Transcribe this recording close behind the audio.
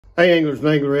Hey anglers and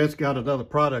anglerettes, got another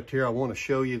product here I want to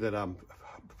show you that I'm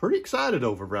pretty excited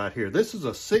over right here. This is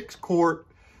a 6-quart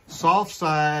soft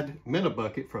side minnow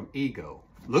bucket from Ego.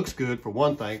 Looks good for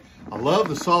one thing. I love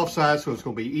the soft side, so it's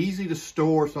going to be easy to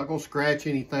store. It's not going to scratch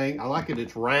anything. I like it.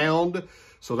 It's round,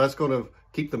 so that's going to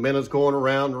keep the minnows going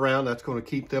around and around. That's going to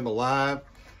keep them alive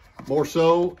more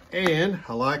so. And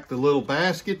I like the little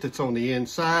basket that's on the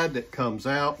inside that comes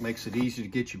out. Makes it easy to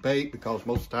get your bait because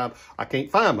most of the time I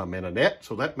can't find my minnow net,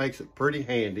 so that makes it pretty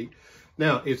handy.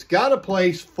 Now, it's got a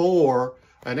place for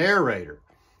an aerator.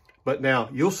 But now,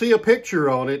 you'll see a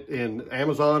picture on it in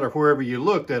Amazon or wherever you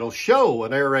look that'll show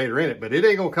an aerator in it, but it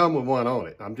ain't gonna come with one on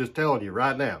it. I'm just telling you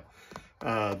right now.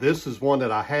 This is one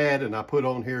that I had and I put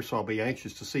on here, so I'll be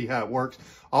anxious to see how it works.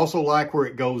 Also like where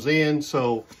it goes in,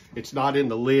 so it's not in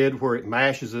the lid where it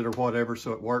mashes it or whatever,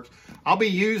 so it works. I'll be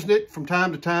using it from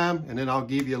time to time, and then I'll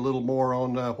give you a little more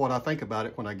on what I think about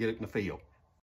it when I get it in the field.